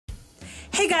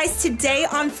Hey guys, today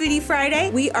on Foodie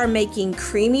Friday, we are making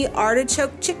creamy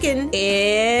artichoke chicken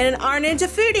in our Ninja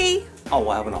Foodi. Oh,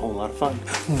 we're having a whole lot of fun.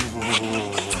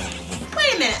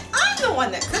 Wait a minute, I'm the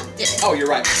one that cooked it. Oh, you're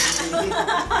right.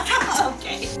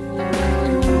 Okay.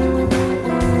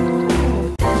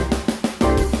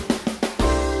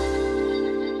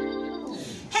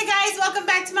 Hey guys, welcome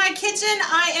back to my kitchen.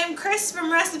 I am Cris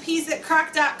from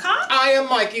recipes@crock.com. I am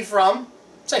Mikey from,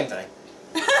 same thing.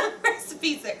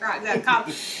 recipes@crock.com.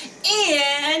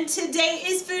 And today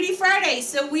is Foodie Friday,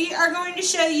 so we are going to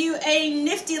show you a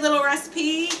nifty little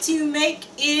recipe to make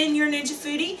in your Ninja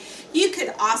Foodi. You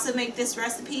could also make this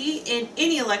recipe in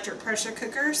any electric pressure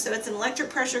cooker, so it's an electric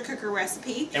pressure cooker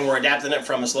recipe. And we're adapting it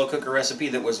from a slow cooker recipe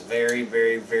that was very,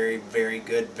 very, very, very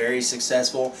good, very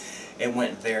successful. It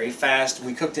went very fast.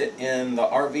 We cooked it in the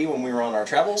RV when we were on our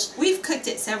travels. We've cooked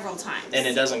it several times. And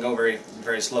it doesn't go very,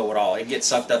 very slow at all. It gets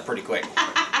sucked up pretty quick.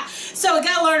 So we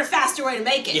gotta learn a faster way to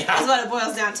make it, yeah. Is what it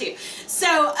boils down to.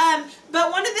 So,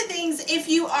 but one of the things, if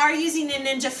you are using a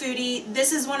Ninja Foodi,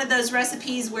 this is one of those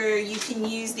recipes where you can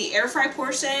use the air fry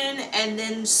portion and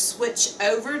then switch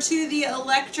over to the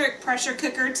electric pressure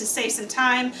cooker to save some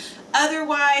time.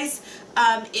 Otherwise,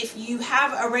 if you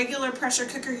have a regular pressure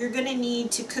cooker, you're gonna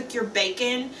need to cook your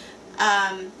bacon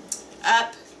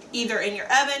up either in your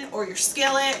oven or your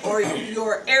skillet or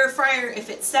your air fryer if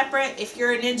it's separate. If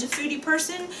you're a Ninja Foodi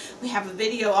person, we have a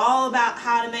video all about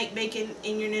how to make bacon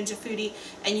in your Ninja Foodi,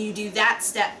 and you do that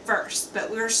step first.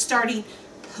 But we're starting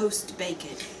post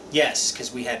bacon. Yes,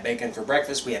 because we had bacon for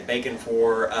breakfast, we had bacon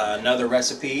for another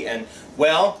recipe, and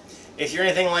well, if you're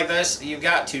anything like this, you've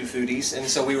got two foodies, and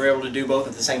so we were able to do both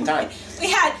at the same time. We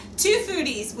had two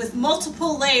foodies with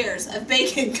multiple layers of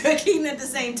bacon cooking at the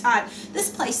same time. This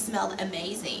place smelled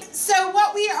amazing. So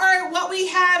what we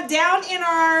have down in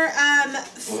our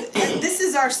this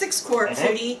is our 6-quart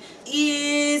foodie,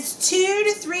 is 2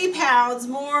 to 3 pounds,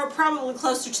 more probably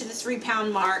closer to the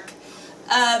 3-pound mark,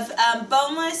 of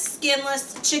boneless,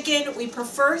 skinless chicken. We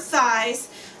prefer thighs.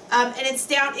 And it's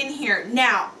down in here.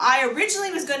 Now, I originally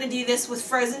was going to do this with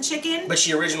frozen chicken. But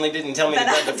she originally didn't tell me to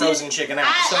get the frozen chicken out.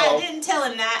 I didn't tell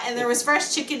him that, and there was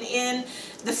fresh chicken in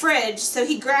the fridge, so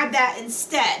he grabbed that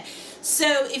instead. So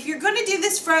if you're going to do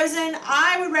this frozen,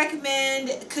 I would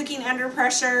recommend cooking under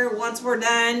pressure once we're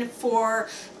done for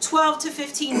 12 to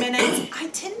 15 minutes. I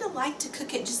tend to like to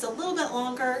cook it just a little bit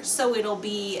longer so it'll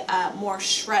be more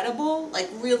shreddable, like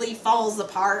really falls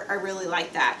apart. I really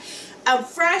like that.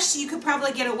 Fresh, you could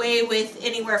probably get away with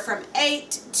anywhere from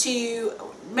 8 to,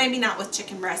 maybe not with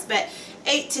chicken breast, but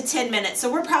 8 to 10 minutes. So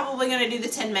we're probably going to do the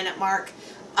 10-minute mark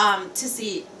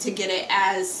to get it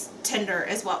as tender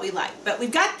as what we like. But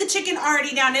we've got the chicken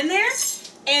already down in there,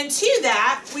 and to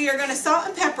that, we are going to salt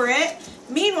and pepper it.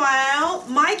 Meanwhile,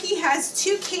 Mikey has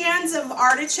 2 cans of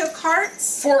artichoke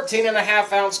hearts.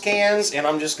 14.5-ounce cans, and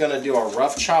I'm just going to do a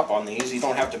rough chop on these. You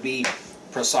don't have to be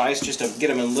precise, just to get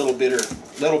them in little bitter.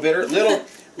 No, we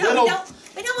don't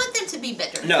want them to be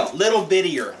bitter. No, little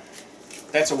bittier.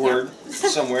 That's a word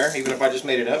somewhere, even if I just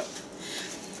made it up.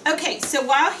 Okay, so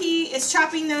while he is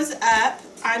chopping those up,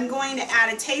 I'm going to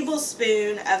add a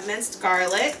tablespoon of minced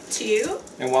garlic too.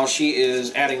 And while she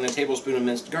is adding the tablespoon of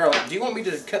minced garlic, do you want me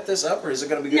to cut this up, or is it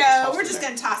going to be good? No, we're just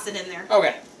going to toss it in there.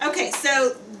 Okay. Okay,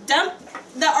 so dump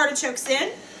the artichokes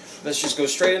in. Let's just go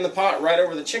straight in the pot, right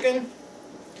over the chicken.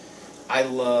 I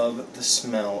love the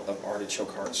smell of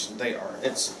artichoke hearts. They are.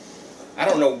 I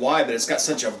don't know why, but it's got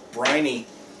such a briny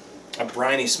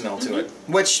smell to it.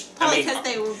 Which, probably because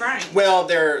they were briny. Well,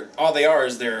 all they are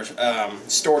is they're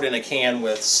stored in a can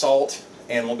with salt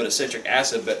and a little bit of citric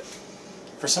acid, but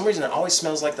for some reason it always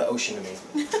smells like the ocean to me.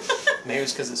 Maybe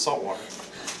it's because it's salt water.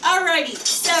 Alrighty,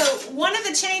 so one of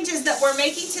the changes that we're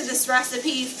making to this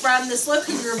recipe from the slow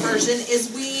cooker version is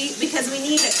because we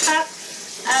need a cup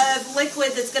of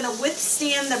liquid that's going to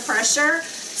withstand the pressure.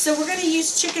 So we're going to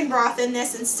use chicken broth in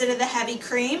this instead of the heavy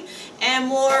cream, and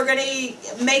we're going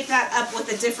to make that up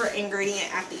with a different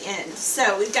ingredient at the end.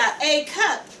 So we've got a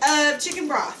cup of chicken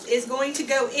broth is going to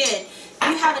go in.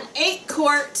 You have an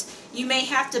 8-quart. You may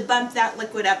have to bump that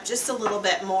liquid up just a little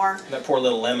bit more. That poor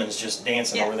little lemon's just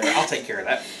dancing over there. I'll take care of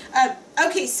that.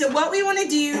 Okay, so what we want to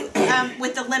do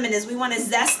with the lemon is we want to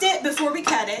zest it before we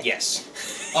cut it. Yes.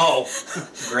 Oh,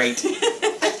 great.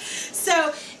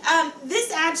 So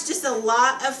this adds just a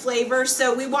lot of flavor.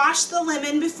 So we washed the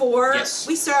lemon before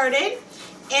we started,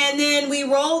 and then we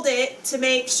rolled it to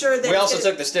make sure that... We also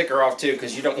took the sticker off too,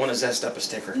 because you don't want to zest up a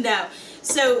sticker. No.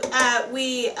 So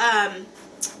we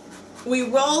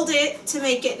rolled it to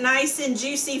make it nice and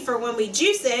juicy for when we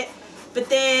juice it, but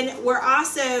then we're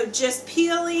also just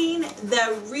peeling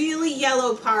the really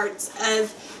yellow parts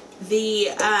of the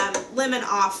lemon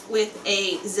off with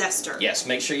a zester. Yes,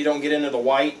 make sure you don't get into the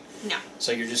white. No.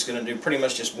 So you're just going to do pretty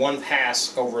much just one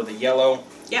pass over the yellow.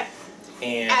 Yep.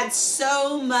 And adds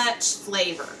so much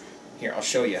flavor. Here, I'll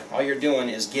show you. All you're doing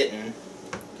is getting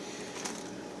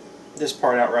this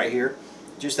part out right here.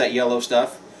 Just that yellow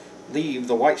stuff. Leave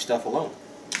the white stuff alone.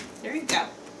 There you go.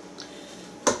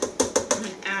 I'm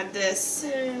going to add this.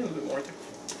 A little bit more.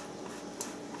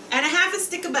 And a half a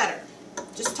stick of butter.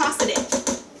 Just toss it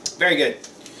in. Very good.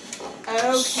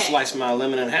 Okay. Slice my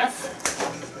lemon in half.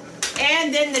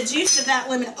 And then the juice of that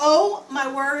lemon. Oh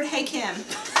my word, hey Kim.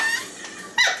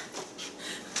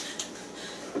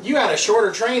 You had a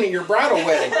shorter train at your bridal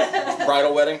wedding.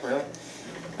 Bridal wedding, really?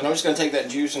 And I'm just going to take that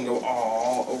juice and go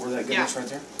all over that goodness right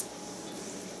there.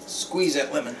 Squeeze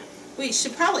that lemon. We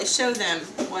should probably show them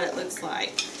what it looks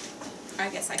like. I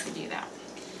guess I could do that.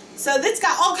 So that's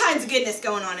got all kinds of goodness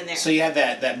going on in there. So you had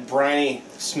that briny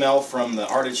smell from the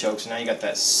artichokes, and now you got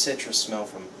that citrus smell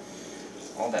from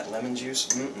all that lemon juice.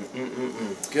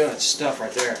 Good stuff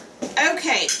right there.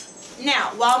 Okay,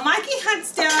 now while Mikey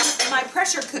hunts down my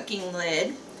pressure cooking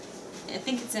lid, I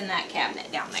think it's in that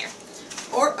cabinet down there,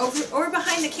 or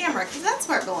behind the camera, because that's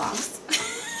where it belongs.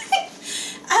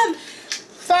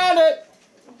 Found it.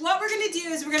 What we're going to do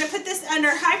is we're going to put this under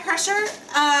high pressure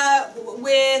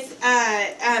with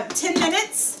 10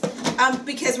 minutes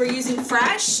because we're using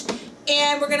fresh,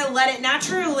 and we're going to let it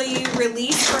naturally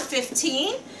release for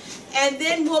 15, and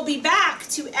then we'll be back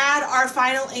to add our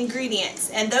final ingredients.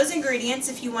 And those ingredients,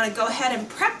 if you want to go ahead and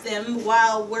prep them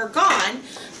while we're gone,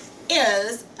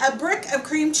 is a brick of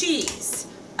cream cheese,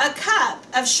 a cup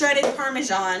of shredded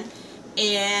Parmesan,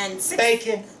 and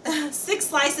 6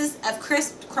 slices of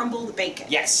crisp crumbled bacon.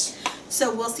 Yes.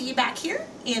 So we'll see you back here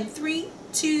in 3,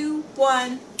 2,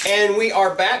 1. And we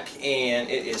are back, and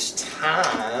it is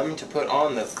time to put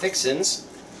on the fixins.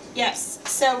 Yes.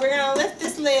 So we're going to lift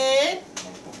this lid,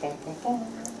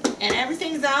 and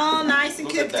everything's all nice and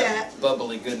Look at cooked that up.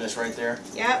 bubbly goodness right there.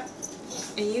 Yep.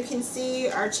 And you can see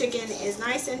our chicken is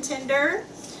nice and tender.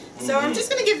 So I'm just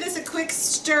going to give this a quick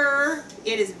stir.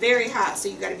 It is very hot, so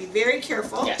you've got to be very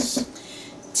careful. Yes.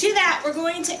 To that, we're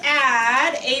going to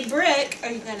add a brick. Are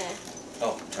you going to?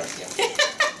 Oh,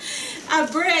 yeah.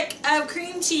 A brick of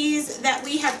cream cheese that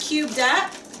we have cubed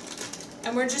up.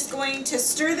 And we're just going to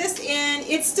stir this in.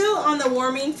 It's still on the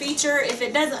warming feature. If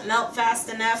it doesn't melt fast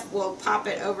enough, we'll pop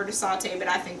it over to saute, but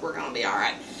I think we're going to be all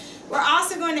right. We're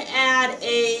also going to add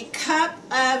a cup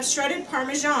of shredded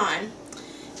Parmesan.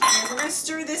 And we're going to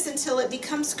stir this until it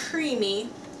becomes creamy.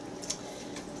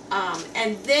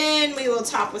 And then we will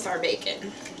top with our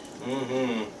bacon.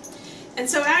 And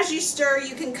so as you stir,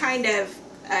 you can kind of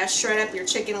shred up your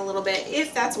chicken a little bit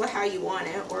if that's how you want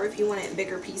it, or if you want it in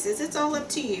bigger pieces. It's all up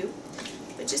to you.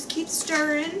 But just keep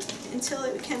stirring until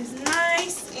it becomes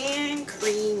nice and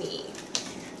creamy.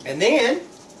 And then,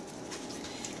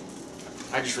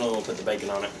 I just really want to put the bacon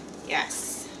on it.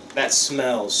 Yes. That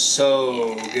smells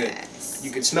so good. You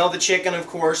could smell the chicken, of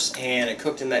course, and it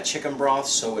cooked in that chicken broth,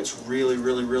 so it's really,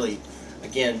 really, really,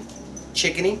 again,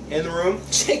 chickeny in the room.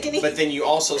 Chickeny. But then you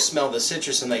also smell the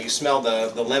citrus in that. You smell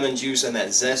the lemon juice and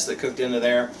that zest that cooked into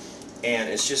there,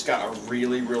 and it's just got a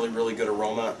really, really, really good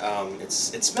aroma. It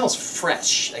smells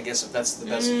fresh, I guess, if that's the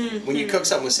best. When you cook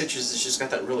something with citrus, it's just got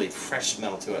that really fresh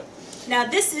smell to it. Now,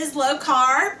 this is low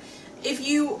carb. If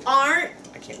you aren't...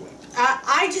 I can't wait.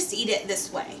 I just eat it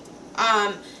this way.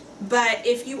 But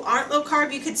if you aren't low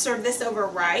carb, you could serve this over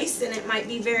rice, and it might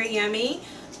be very yummy.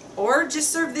 Or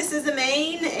just serve this as a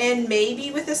main, and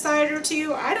maybe with a side or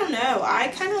two. I don't know. I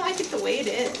kind of like it the way it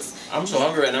is. I'm so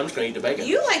hungry right now, I'm just going to eat the bacon.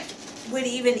 You would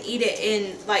even eat it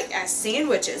in as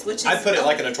sandwiches, which is... I put it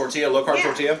like in a tortilla, low carb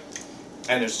tortilla.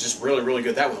 And it's just really, really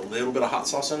good. That with a little bit of hot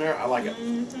sauce in there, I like it.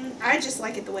 I just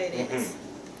like it the way it is.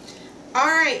 All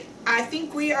right, I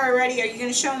think we are ready. Are you going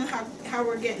to show them how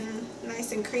we're getting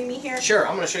nice and creamy here? Sure,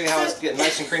 I'm going to show you how it's getting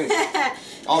nice and creamy.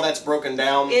 All that's broken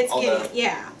down.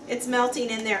 It's melting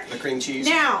in there. The cream cheese.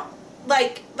 Now,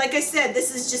 like I said,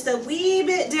 this is just a wee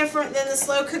bit different than the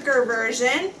slow cooker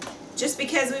version, just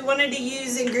because we wanted to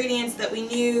use ingredients that we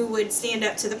knew would stand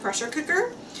up to the pressure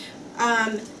cooker.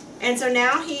 And so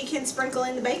now he can sprinkle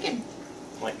in the bacon.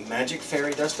 Like magic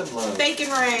fairy dust of love.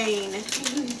 Bacon rain.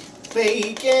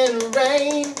 Bacon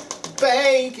rain.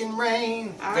 Bacon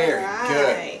rain. Very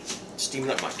good. Steaming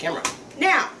up my camera.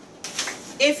 Now,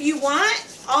 if you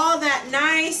want all that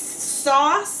nice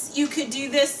sauce, you could do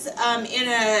this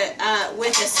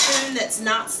with a spoon that's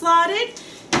not slotted,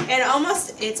 and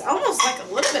it's almost like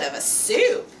a little bit of a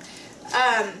soup.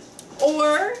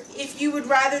 Or if you would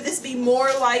rather this be more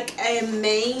like a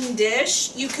main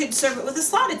dish, you could serve it with a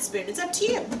slotted spoon. It's up to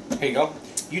you. Here you go.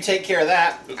 You take care of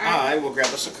that. Right. I will grab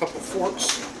us a couple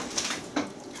forks.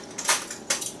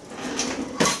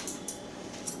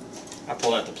 I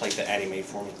pulled out the plate that Addie made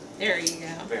for me. There you go.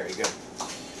 Very good.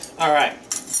 All right.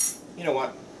 You know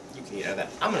what? You can eat out of that.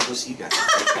 I'm going to go see you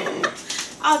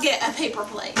guys. I'll get a paper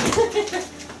plate.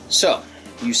 So,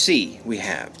 you see, we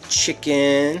have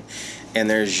chicken, and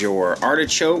there's your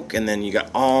artichoke, and then you got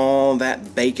all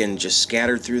that bacon just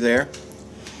scattered through there.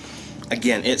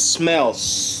 Again, it smells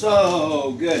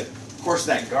so good. Of course,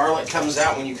 that garlic comes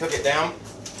out when you cook it down.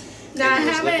 Now, I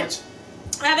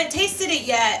haven't tasted it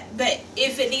yet, but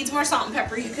if it needs more salt and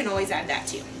pepper, you can always add that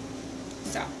too.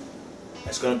 So.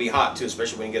 It's going to be hot too,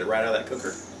 especially when you get it right out of that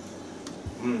cooker.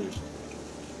 Mmm.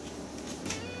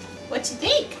 What you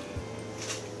think?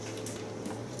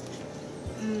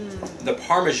 The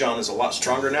Parmesan is a lot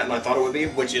stronger than that than I thought it would be,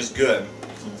 which is good.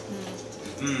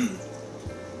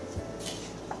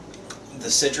 The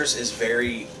citrus is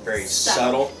very, very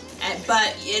subtle.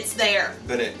 But it's there.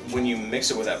 But when you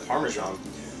mix it with that Parmesan,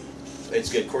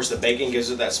 it's good. Of course, the bacon gives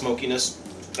it that smokiness,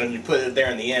 and you put it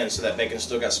there in the end, so that bacon's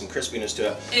still got some crispiness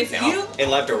to it. In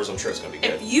leftovers, I'm sure it's going to be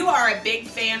good. If you are a big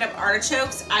fan of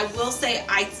artichokes, I will say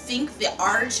I think the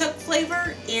artichoke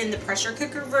flavor in the pressure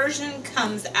cooker version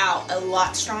comes out a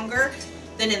lot stronger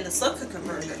than in the slow cooker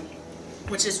version,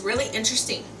 which is really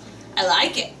interesting. I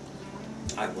like it.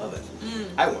 I love it.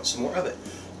 I want some more of it.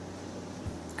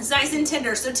 It's nice and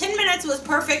tender. So 10 minutes was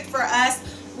perfect for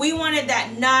us. We wanted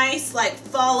that nice, like,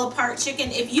 fall apart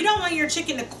chicken. If you don't want your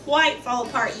chicken to quite fall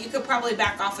apart, you could probably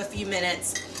back off a few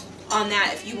minutes on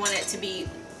that if you want it to be,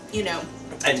 you know.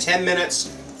 And 10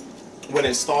 minutes, when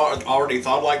it's already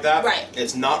thawed like that, right.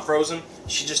 It's not frozen.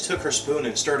 She just took her spoon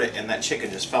and stirred it, and that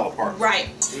chicken just fell apart. Right.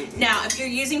 Now, if you're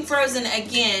using frozen,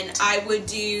 again, I would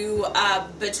do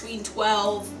between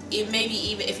 12, maybe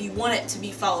even if you want it to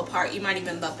be fall apart, you might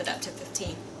even bump it up to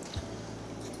 15.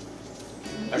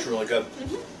 That's really good.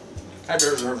 That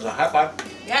deserves a high five.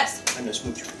 Yes. And a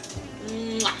smooch.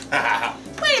 Wait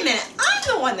a minute. I'm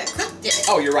the one that cooked it.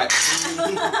 Oh, you're right.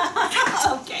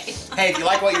 Okay. Hey, if you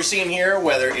like what you're seeing here,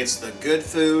 whether it's the good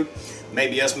food,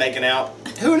 maybe us making out,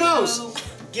 who knows?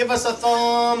 Give us a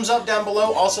thumbs up down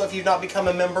below. Also, if you've not become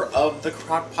a member of the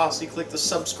Crock Posse, click the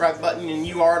subscribe button and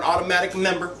you are an automatic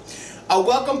member. A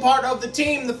welcome part of the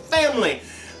team, the family,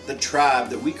 the tribe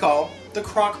that we call the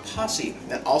Crock Posse.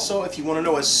 And also, if you want to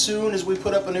know as soon as we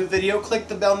put up a new video, click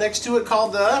the bell next to it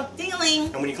called the ding-a-ling.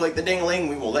 And when you click the ding-a-ling,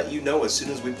 we will let you know as soon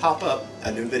as we pop up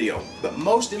a new video. But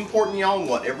most important, y'all,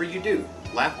 whatever you do,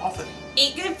 laugh often.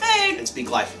 Eat good food. And speak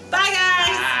life. Bye,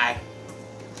 guys. Bye.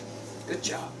 Good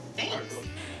job. Thanks.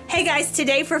 Hey, guys,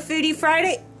 today for Foodie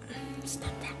Friday.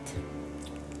 Stop that.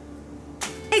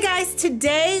 Hey, guys,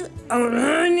 today.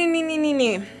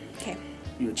 Okay.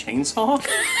 You a chainsaw?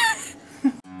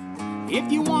 If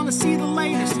you want to see the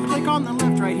latest, click on the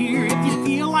left right here. If you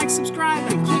feel like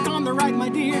subscribing, click on the right, my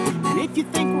dear. And if you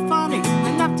think we're funny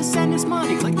enough to send us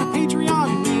money, click the Patreon.